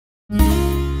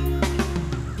Hi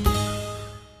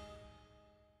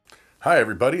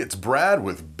everybody, it's Brad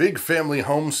with Big Family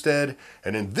Homestead,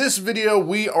 and in this video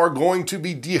we are going to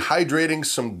be dehydrating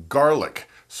some garlic.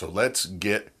 So let's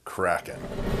get cracking.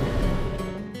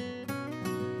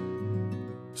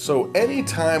 So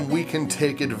anytime we can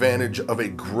take advantage of a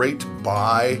great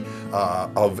buy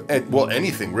of, well,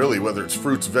 anything really, whether it's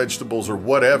fruits, vegetables, or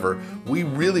whatever, we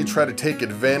really try to take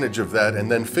advantage of that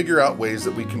and then figure out ways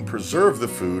that we can preserve the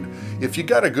food. If you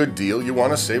got a good deal, you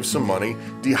want to save some money,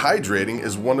 dehydrating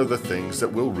is one of the things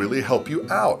that will really help you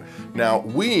out. Now,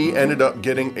 we ended up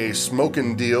getting a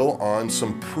smoking deal on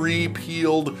some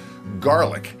pre-peeled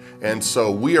garlic. And so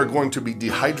we are going to be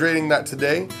dehydrating that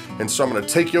today. And so I'm going to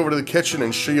take you over to the kitchen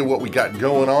and show you what we got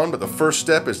going on. But the first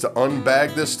step is to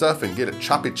unbag this stuff and get it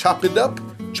chopped up,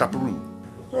 chopperoo.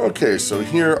 Okay, so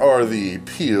here are the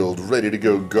peeled, ready to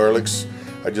go garlics.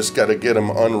 I just got to get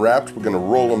them unwrapped. We're going to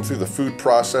roll them through the food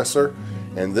processor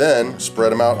and then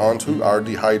spread them out onto our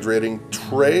dehydrating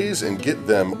trays and get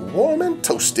them warm and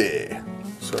toasty.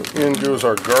 So in goes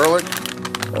our garlic.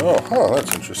 Oh,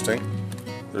 that's interesting.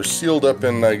 They're sealed up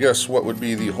in, I guess, what would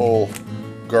be the whole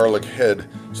garlic head.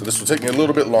 So this will take me a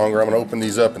little bit longer. I'm going to open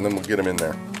these up and then we'll get them in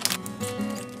there.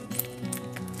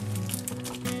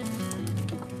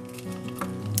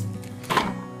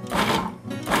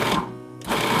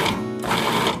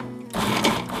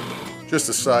 Just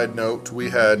a side note, we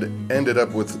had ended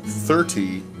up with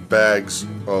 30 bags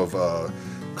of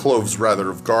cloves, rather,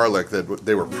 of garlic that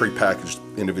they were pre-packaged,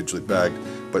 individually bagged.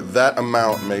 But that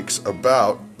amount makes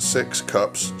about 6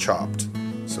 cups chopped.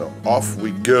 So off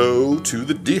we go to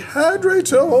the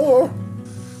dehydrator.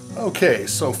 Okay,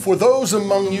 so for those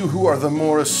among you who are the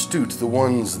more astute, the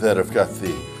ones that have got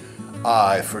the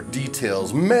eye for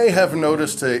details, may have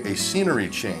noticed a scenery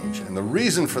change. And the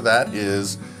reason for that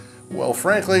is, well,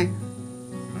 frankly,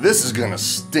 this is gonna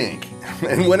stink.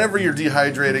 And whenever you're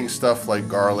dehydrating stuff like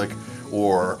garlic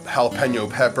or jalapeno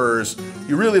peppers,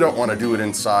 you really don't want to do it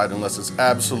inside unless it's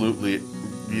absolutely,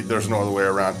 there's no other way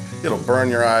around. It'll burn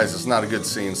your eyes, it's not a good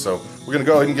scene. So we're gonna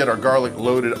go ahead and get our garlic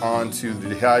loaded onto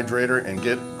the dehydrator and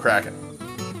get cracking.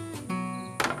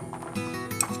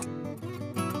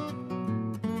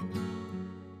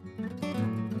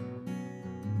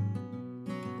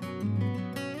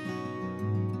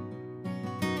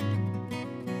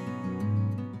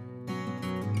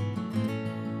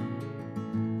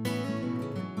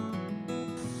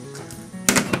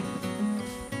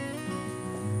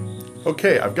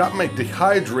 Okay, I've got my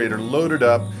dehydrator loaded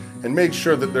up and made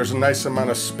sure that there's a nice amount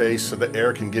of space so the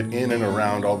air can get in and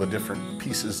around all the different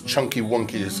pieces, chunky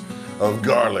wunkies of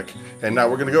garlic. And now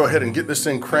we're gonna go ahead and get this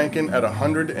thing cranking at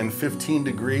 115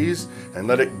 degrees and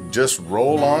let it just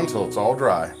roll on till it's all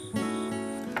dry.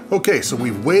 Okay, so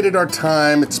we've waited our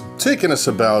time. It's taken us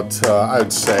about, I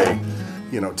would say,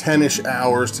 10-ish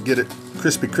hours to get it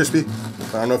crispy.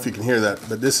 I don't know if you can hear that,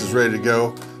 but this is ready to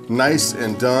go. Nice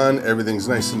and done, everything's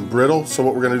nice and brittle. So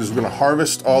what we're gonna do is we're gonna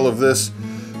harvest all of this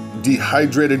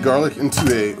dehydrated garlic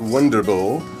into a Wonder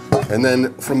Bowl. And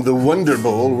then from the Wonder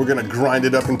Bowl, we're gonna grind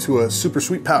it up into a super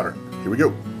sweet powder. Here we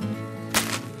go.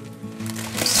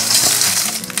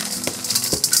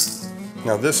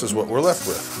 Now this is what we're left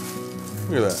with.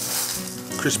 Look at that.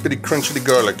 Crispity, crunchity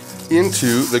garlic.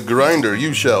 Into the grinder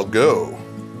you shall go.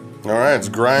 All right, it's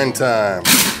grind time.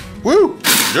 Woo!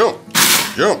 Jump,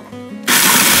 jump.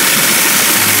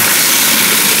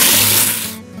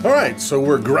 All right, so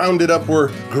we're grounded up, we're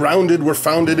grounded, we're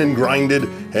founded and grinded,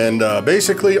 and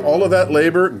basically all of that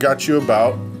labor got you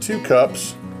about 2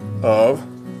 cups of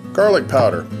garlic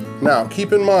powder. Now,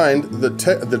 keep in mind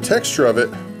the texture of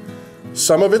it,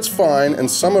 some of it's fine and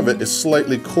some of it is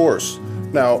slightly coarse.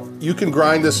 Now, you can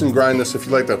grind this if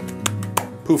you like the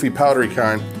poofy, powdery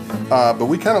kind, but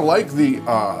we kind of like the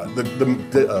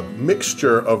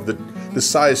mixture of the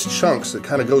size chunks. That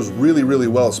kind of goes really, really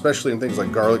well, especially in things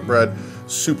like garlic bread.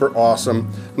 Super awesome.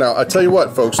 Now, I tell you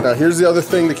what, folks, now here's the other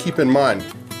thing to keep in mind.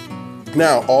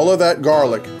 Now, all of that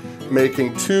garlic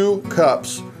making 2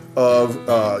 cups of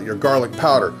your garlic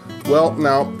powder. Well,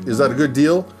 now, is that a good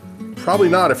deal? Probably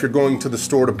not if you're going to the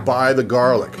store to buy the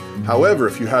garlic. However,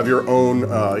 if you have your own,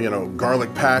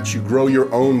 garlic patch, you grow your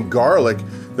own garlic,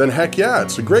 then heck yeah,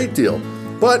 it's a great deal.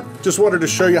 But just wanted to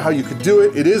show you how you could do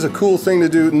it. It is a cool thing to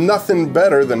do. Nothing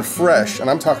better than fresh, and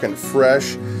I'm talking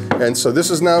fresh. And so this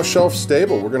is now shelf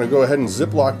stable. We're gonna go ahead and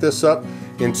Ziploc this up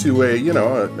into a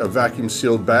vacuum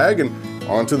sealed bag, and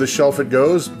onto the shelf it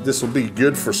goes. This will be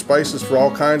good for spices, for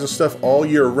all kinds of stuff all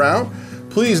year round.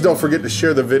 Please don't forget to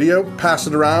share the video, pass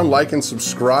it around, like and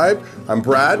subscribe. I'm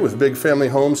Brad with Big Family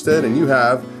Homestead, and you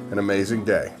have an amazing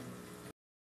day.